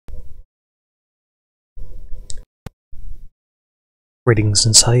Greetings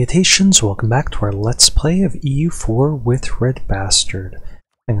and salutations, welcome back to our Let's Play of EU4 with RedBstrd.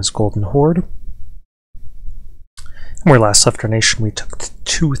 Playing as Golden Horde. When we last left our nation, we took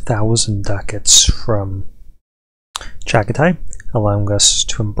 2,000 ducats from Chagatai, allowing us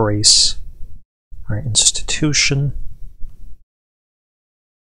to embrace our institution.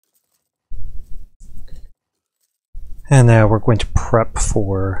 And now we're going to prep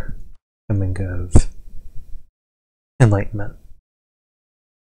for coming of Enlightenment.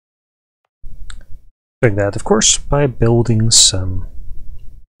 Doing that, of course, by building some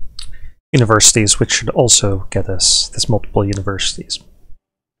universities, which should also get us this multiple universities.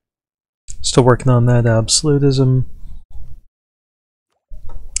 Still working on that absolutism.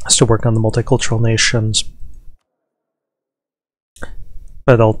 Still working on the multicultural nations.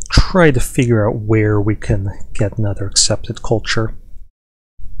 But I'll try to figure out where we can get another accepted culture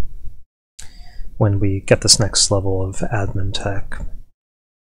when we get this next level of admin tech.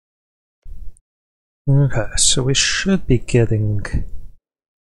 Okay, so we should be getting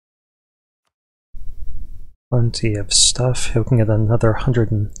plenty of stuff. We can get another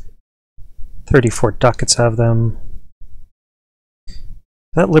 134 ducats out of them.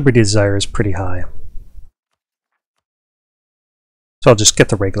 That Liberty Desire is pretty high. So I'll just get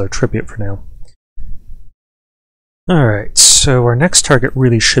the regular tribute for now. Alright, so our next target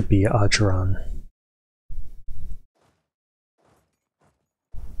really should be Ajuran.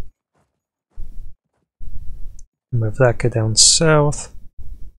 Move that guy down south.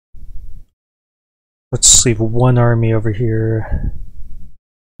 Let's leave one army over here.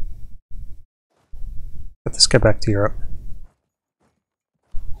 Get this guy back to Europe.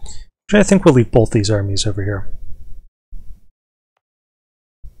 Actually, I think we'll leave both these armies over here.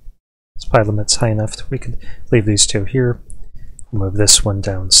 Supply limit's high enough that we could leave these two here. Move this one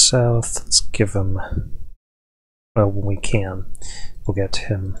down south. Let's give him, well, when we can, we'll get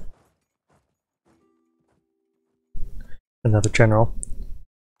him another general.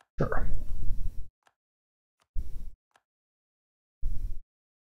 Sure.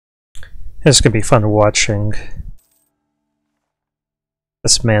 It's going to be fun watching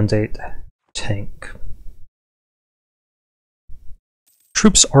this mandate tank.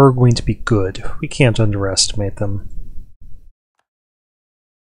 Troops are going to be good. We can't underestimate them.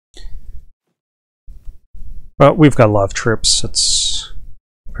 But we've got a lot of troops. Let's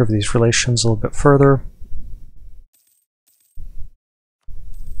improve these relations a little bit further.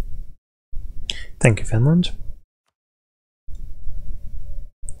 Thank you, Finland.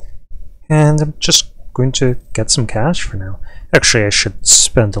 And I'm just going to get some cash for now. Actually, I should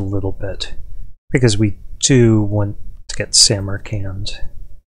spend a little bit, because we do want to get Samarkand.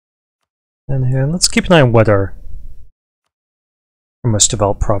 And here, let's keep an eye on what our most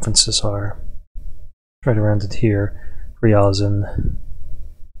developed provinces are. Right around it here. Ryazan,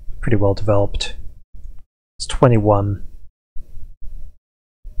 pretty well developed. It's 21.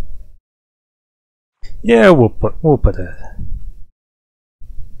 Yeah, we'll put a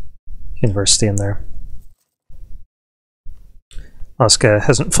university in there. Moscow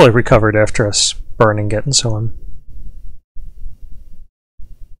hasn't fully recovered after us burning it and so on.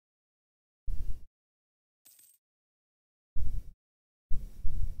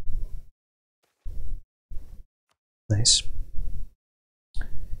 Nice.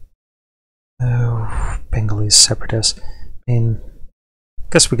 Oh, Bengalese separatists. I mean,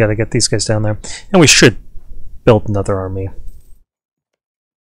 guess we gotta get these guys down there. And we should build another army.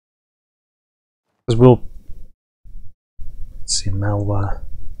 Because we'll... Let's see, Malwa.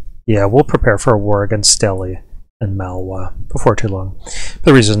 Yeah, we'll prepare for a war against Delhi and Malwa before too long.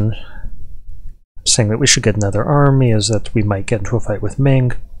 The reason I'm saying that we should get another army is that we might get into a fight with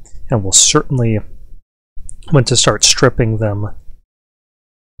Ming, and we'll certainly want to start stripping them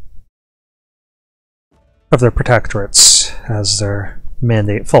of their protectorates as their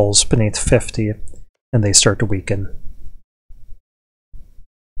mandate falls beneath 50 and they start to weaken.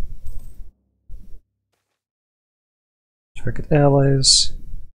 Target allies.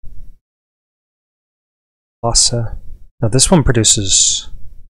 Lhasa. Now this one produces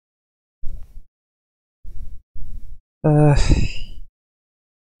yeah,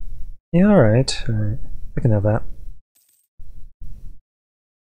 alright. I can have that.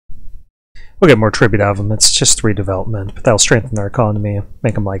 We'll get more tribute out of them. It's just redevelopment, but that'll strengthen our economy,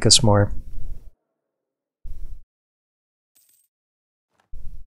 make them like us more.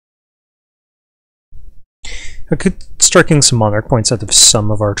 I could start getting some monarch points out of some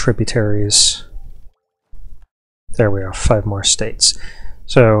of our tributaries. There we are, 5 more states.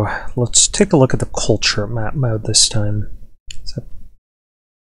 So let's take a look at the culture map mode this time. So, I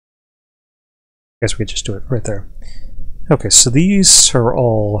guess we could just do it right there. Okay, so these are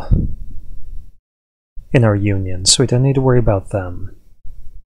all in our union, so we don't need to worry about them.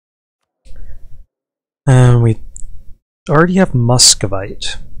 We already have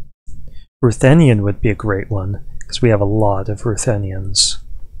Muscovite. Ruthenian would be a great one, because we have a lot of Ruthenians.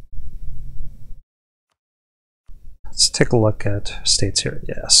 Let's take a look at states here.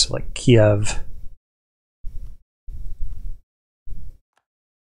 Yes, like Kiev.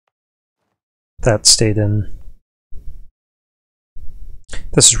 That stayed in.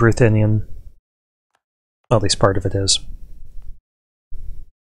 This is Ruthenian. Well, at least part of it is.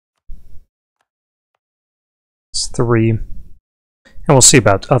 It's 3. And we'll see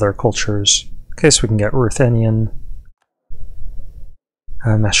about other cultures. Okay, so we can get Ruthenian.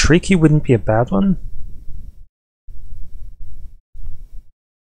 Mashriki wouldn't be a bad one.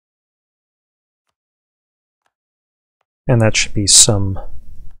 And that should be some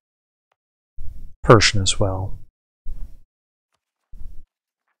Persian as well.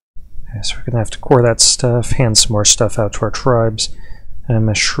 Okay, so we're going to have to core that stuff, hand some more stuff out to our tribes.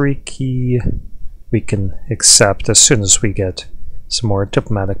 Mashriki we can accept as soon as we get some more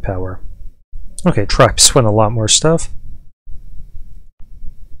diplomatic power. Okay, tribes win a lot more stuff.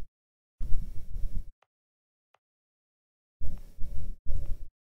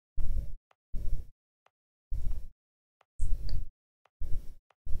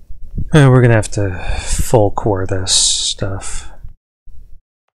 We're gonna have to full core this stuff.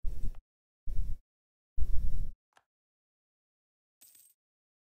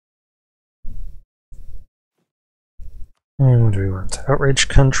 And what do we want? Outrage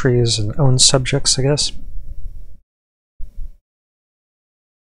countries and own subjects, I guess.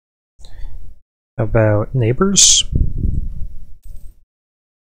 How about neighbors?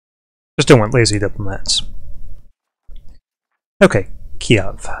 Just don't want lazy diplomats. Okay,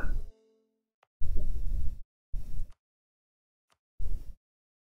 Kiev.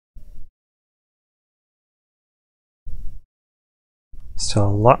 So a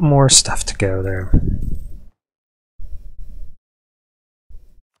lot more stuff to go there.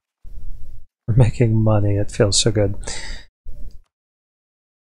 We're making money, it feels so good.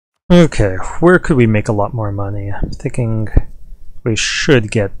 Okay, where could we make a lot more money? I'm thinking we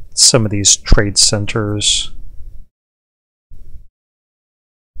should get some of these trade centers.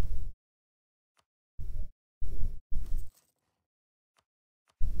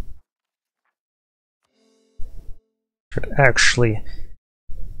 Actually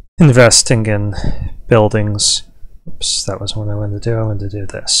investing in buildings. Oops, that wasn't what I wanted to do. I wanted to do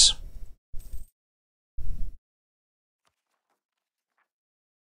this.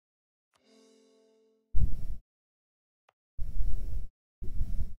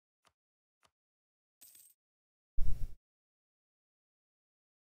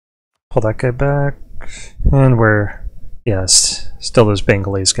 Pull that guy back. And we're, yes, still those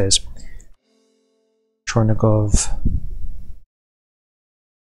Bengalese guys. Chornogov.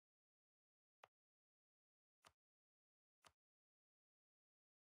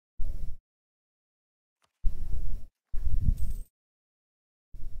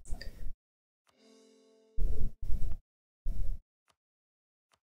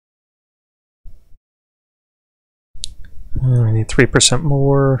 I need 3%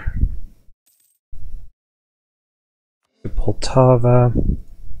 more. Poltava.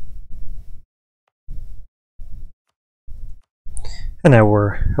 And now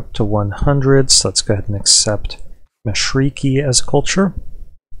we're up to 100, so let's go ahead and accept Mashriki as a culture.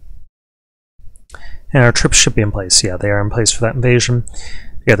 And our troops should be in place. Yeah, they are in place for that invasion.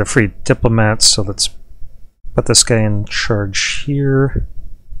 We got the free diplomats, so let's put this guy in charge here.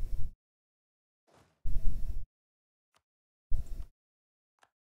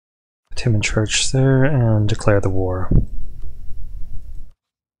 Put him in charge there and declare the war.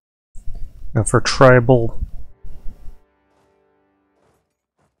 Go for tribal.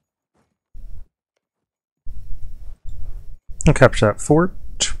 And capture that fort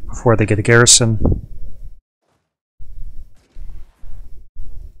before they get a garrison.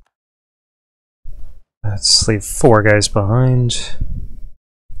 Let's leave 4 guys behind.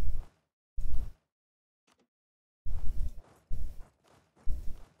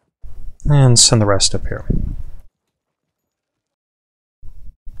 And send the rest up here.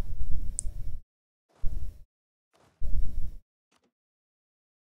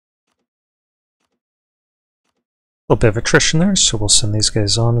 A little bit of attrition there, so we'll send these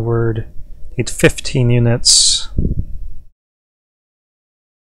guys onward. Need 15 units.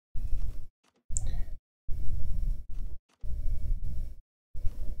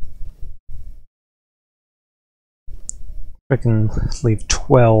 I can leave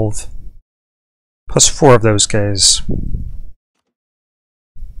 12 Plus 4 of those guys.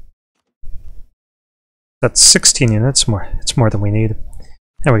 That's 16 units more. It's more than we need.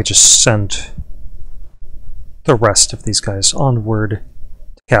 And we can just send the rest of these guys onward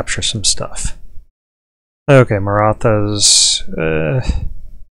to capture some stuff. Okay, Marathas.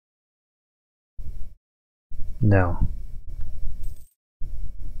 No.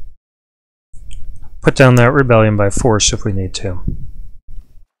 Put down that rebellion by force if we need to.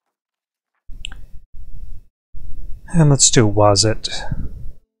 And let's do Wazit.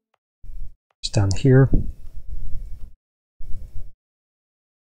 It's down here.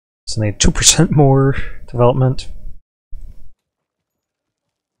 So I need 2% more development.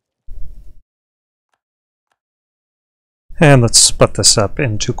 And let's split this up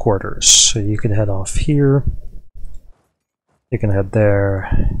in 2 quarters. So you can head off here. You can head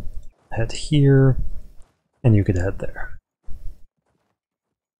there. Head here. And you could head there.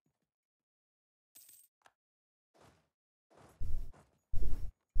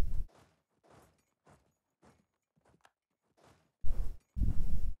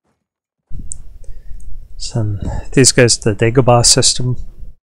 Send these guys to the Dagobah system.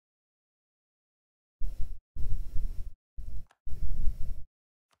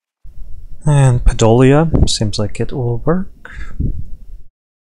 And Podolia, seems like it will work.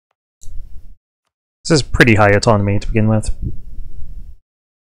 This is pretty high autonomy to begin with.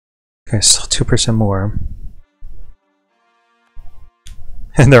 Okay, still 2% more.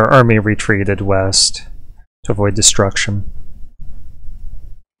 And their army retreated west to avoid destruction.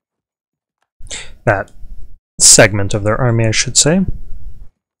 That segment of their army, I should say.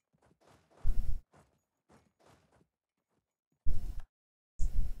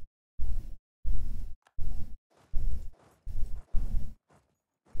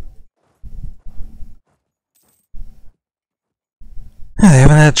 They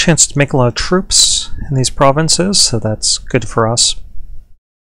haven't had a chance to make a lot of troops in these provinces, so that's good for us.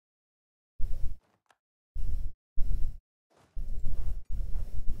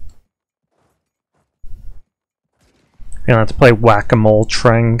 We're gonna have to play whack-a-mole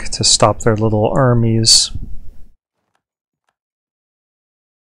trying to stop their little armies.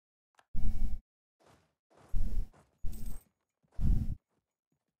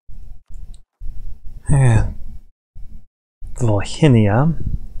 And Volhynia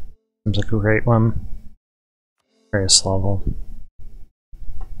seems like a great one. Various level.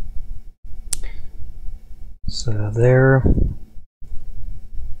 So there.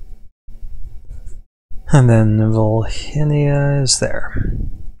 And then Volhynia is there.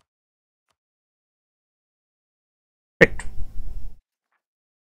 Great.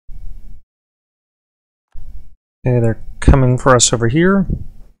 Okay, they're coming for us over here.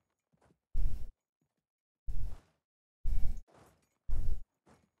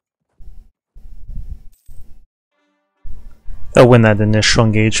 They'll win that initial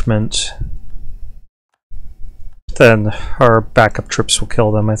engagement. Then our backup troops will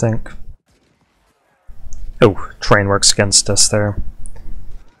kill them, I think. Oh, terrain works against us there.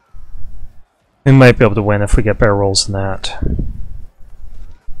 We might be able to win if we get better rolls than that.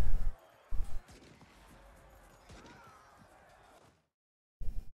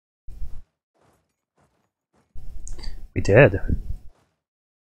 We did.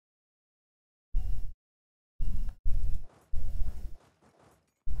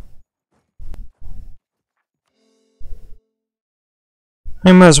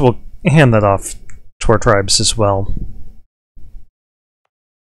 I might as well hand that off to our tribes as well.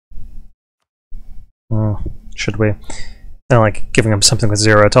 Should we? I don't like giving them something with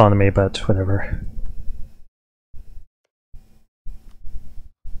 0 autonomy, but whatever.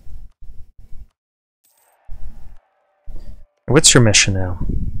 What's your mission now?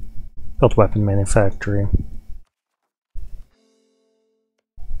 Build weapon manufactory.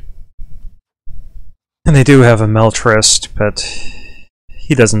 And they do have a militarist, but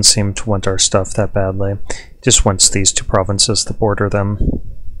he doesn't seem to want our stuff that badly. He just wants these 2 provinces that border them.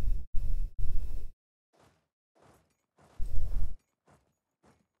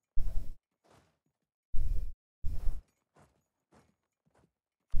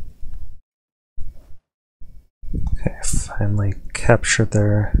 Okay, finally captured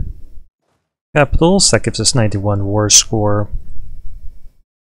their capitals. That gives us 91 war score.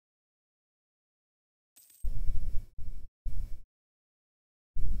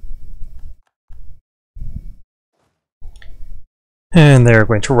 And they're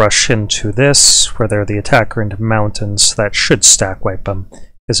going to rush into this, where they're the attacker into mountains. That should stack wipe them,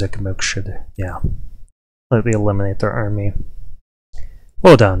 because Ikamuk should, yeah, completely eliminate their army.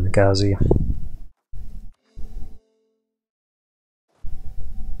 Well done, Ghazi.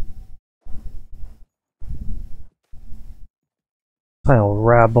 Vile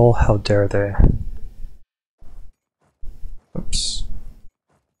rabble, how dare they? Oops.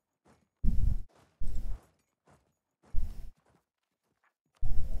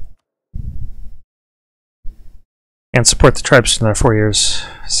 And support the tribes for another 4 years.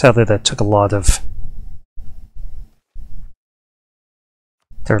 Sadly, that took a lot of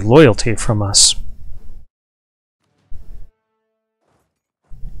their loyalty from us.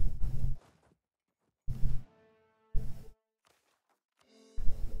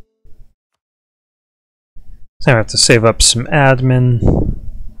 So I have to save up some admin.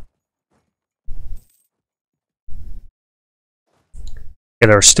 Get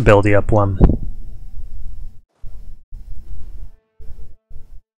our stability up one.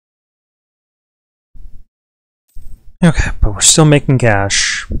 Okay, but we're still making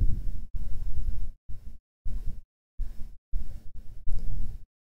cash.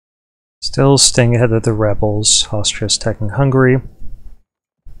 Still staying ahead of the rebels. Austria's attacking Hungary.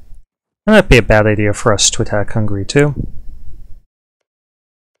 And that'd be a bad idea for us to attack Hungary too.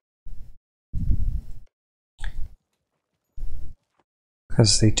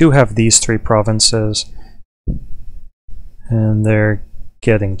 Because they do have these 3 provinces. And they're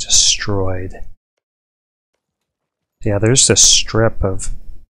getting destroyed. Yeah, there's this strip of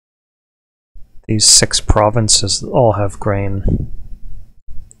these 6 provinces that all have grain.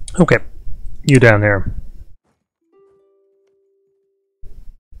 Okay, you down there.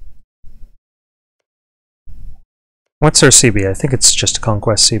 What's our CB? I think it's just a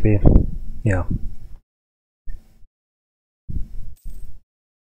conquest CB. Yeah.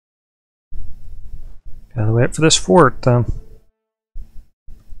 Gotta wait for this fort, though.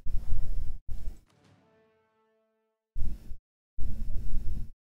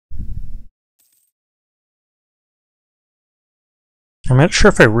 I'm not sure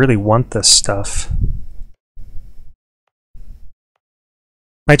if I really want this stuff.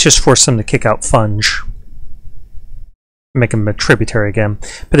 Might just force them to kick out Funge. Make them a tributary again.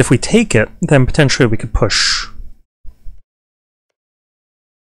 But if we take it, then potentially we could push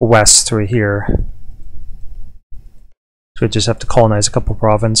west through here. So we just have to colonize a couple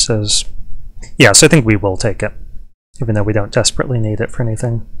provinces. Yeah, so I think we will take it, even though we don't desperately need it for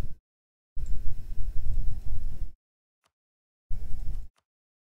anything.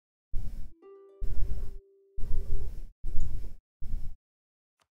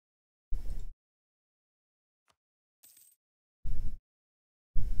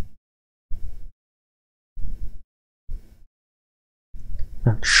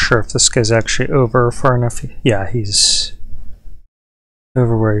 Not sure if this guy's actually over far enough. Yeah, he's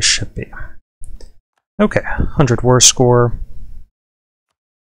over where he should be. Okay, 100 war score.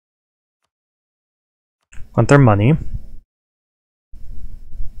 Want their money.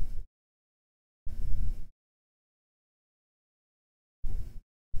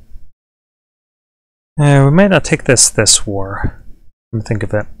 We might not take this war. Come to think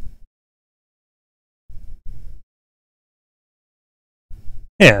of it.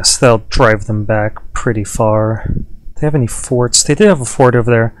 Yes, they'll drive them back pretty far. Do they have any forts? They did have a fort over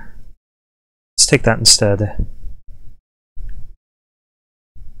there. Let's take that instead.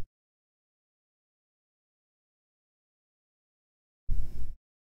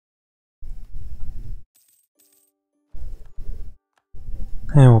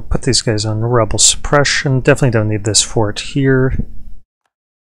 And we'll put these guys on rebel suppression. Definitely don't need this fort here.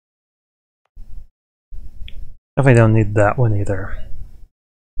 Definitely don't need that one either.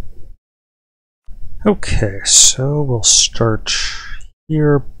 Okay, so we'll start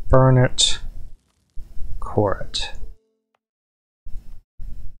here, burn it, core it.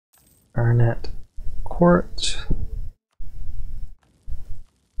 Burn it, core it.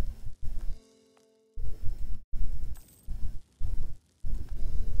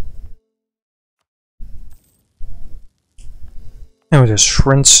 And we just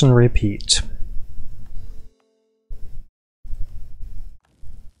rinse and repeat.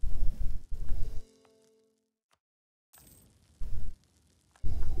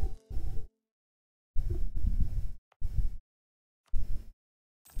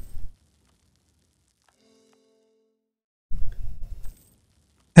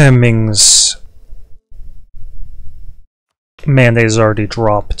 Ming's mandate is already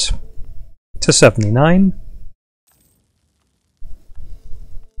dropped to 79.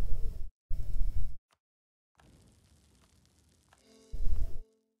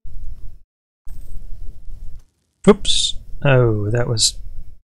 Oops. Oh, that was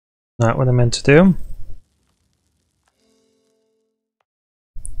not what I meant to do.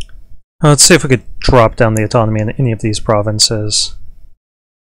 Let's see if we could drop down the autonomy in any of these provinces.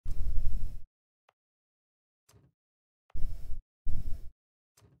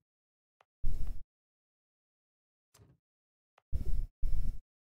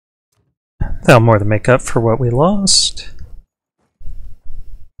 That'll more than make up for what we lost.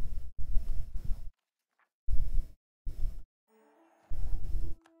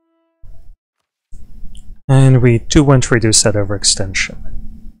 And we do want to reduce that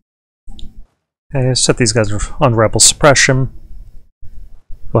overextension. Okay, set these guys on rebel suppression.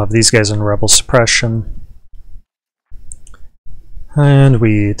 We'll have these guys on rebel suppression. And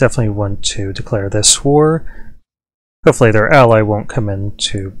we definitely want to declare this war. Hopefully their ally won't come in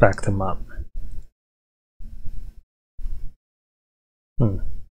to back them up.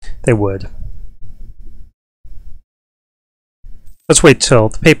 They would. Let's wait till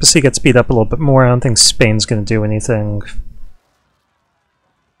the papacy gets beat up a little bit more. I don't think Spain's going to do anything.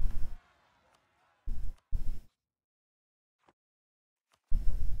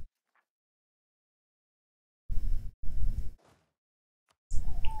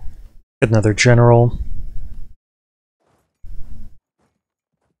 Get another general.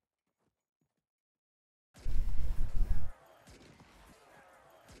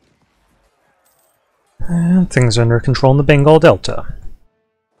 And things are under control in the Bengal Delta.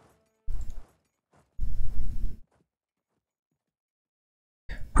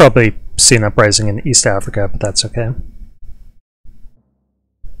 Probably see an uprising in East Africa, but that's okay.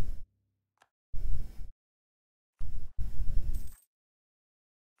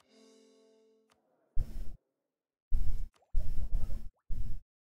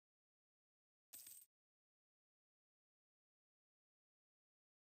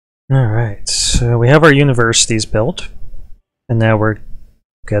 Alright, so we have our universities built, and now we're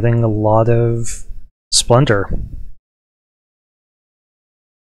getting a lot of splendor.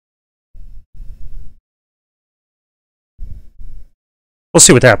 We'll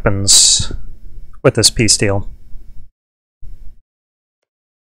see what happens with this peace deal.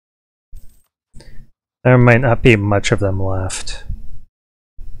 There might not be much of them left.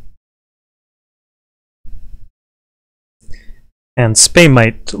 And Spain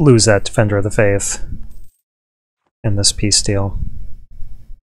might lose that Defender of the Faith in this peace deal.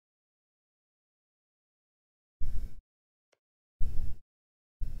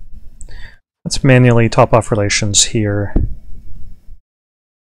 Let's manually top off relations here.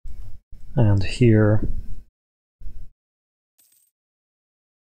 And here.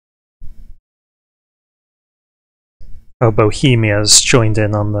 Oh, Bohemia's joined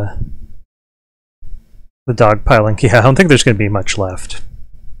in on the dogpiling. Yeah, I don't think there's going to be much left.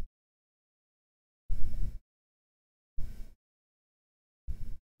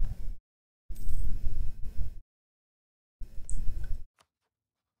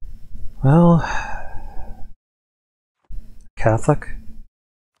 Well, Catholic.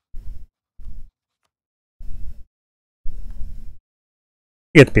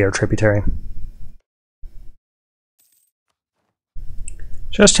 You get to be our tributary.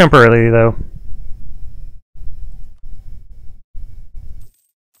 Just temporarily, though.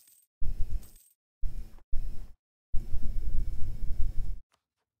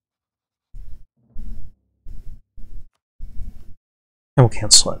 And we'll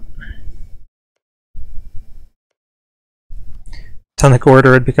cancel it. Tonic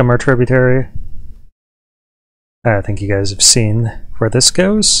Order had become our tributary. I think you guys have seen where this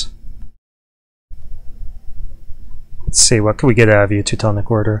goes. Let's see, what can we get out of you, Teutonic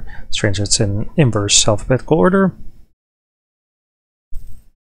Order? Strange, it's in inverse alphabetical order.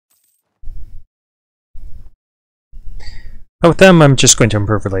 But with them, I'm just going to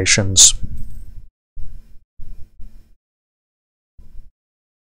improve relations.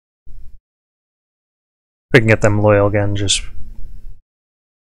 We can get them loyal again, just...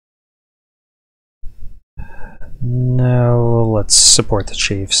 No, let's support the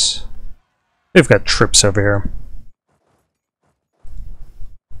chiefs. They've got troops over here.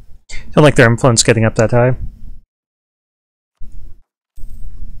 Don't like their influence getting up that high.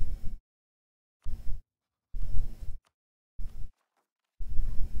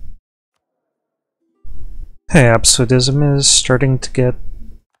 Hey, absolutism is starting to get...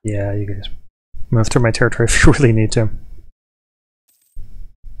 Yeah, you guys move through my territory if you really need to.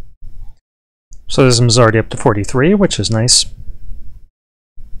 Absolutism is already up to 43, which is nice.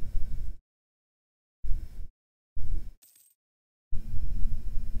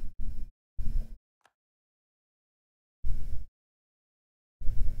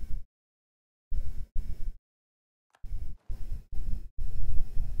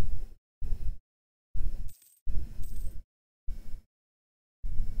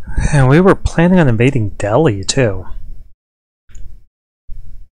 And we were planning on invading Delhi, too.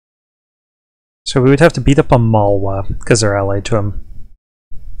 So we would have to beat up on Malwa, because they're allied to him.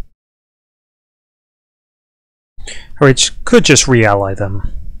 Or we could just re-ally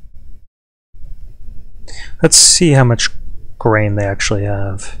them. Let's see how much grain they actually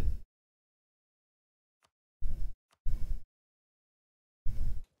have.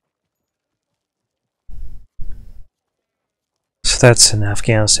 So that's in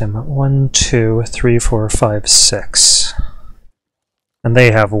Afghanistan. 1, 2, 3, 4, 5, 6. And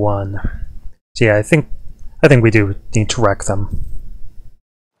they have 1. So yeah, I think we do need to wreck them.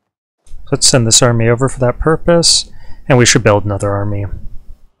 Let's send this army over for that purpose, and we should build another army.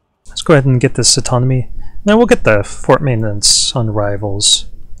 Let's go ahead and get this autonomy. Now we'll get the fort maintenance on rivals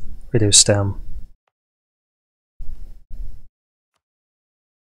reduced down.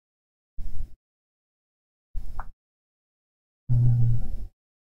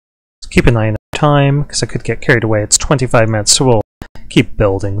 Let's keep an eye on our time, because I could get carried away. It's 25 minutes, so we'll keep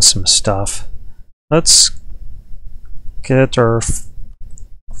building some stuff. Let's get our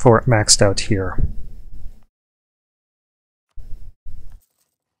fort maxed out here.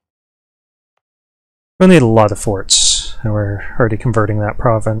 We'll need a lot of forts, and we're already converting that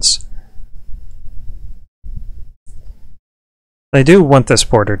province. I do want this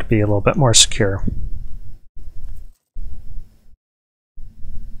border to be a little bit more secure.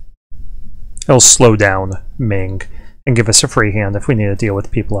 It'll slow down Ming and give us a free hand if we need to deal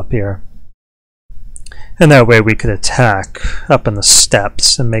with people up here. And that way we could attack up in the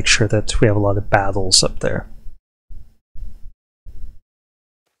steppes and make sure that we have a lot of battles up there.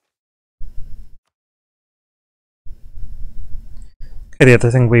 Okay, the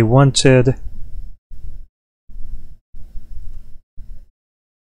other thing we wanted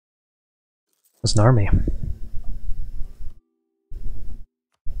was an army.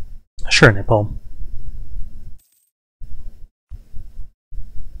 Sure, Nepal.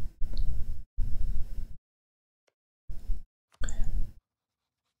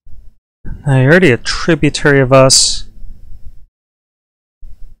 Now, you're already a tributary of us.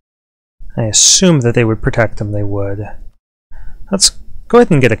 I assume that they would protect them, they would. Let's go ahead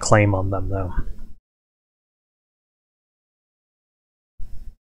and get a claim on them, though.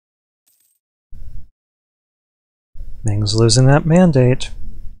 Ming's losing that mandate.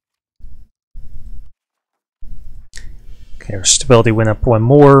 Okay, our stability went up 1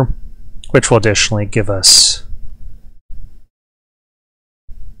 more, which will additionally give us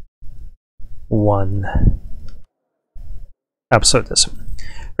 1 absolutism.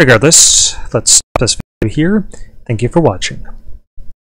 Regardless, let's stop this video here. Thank you for watching.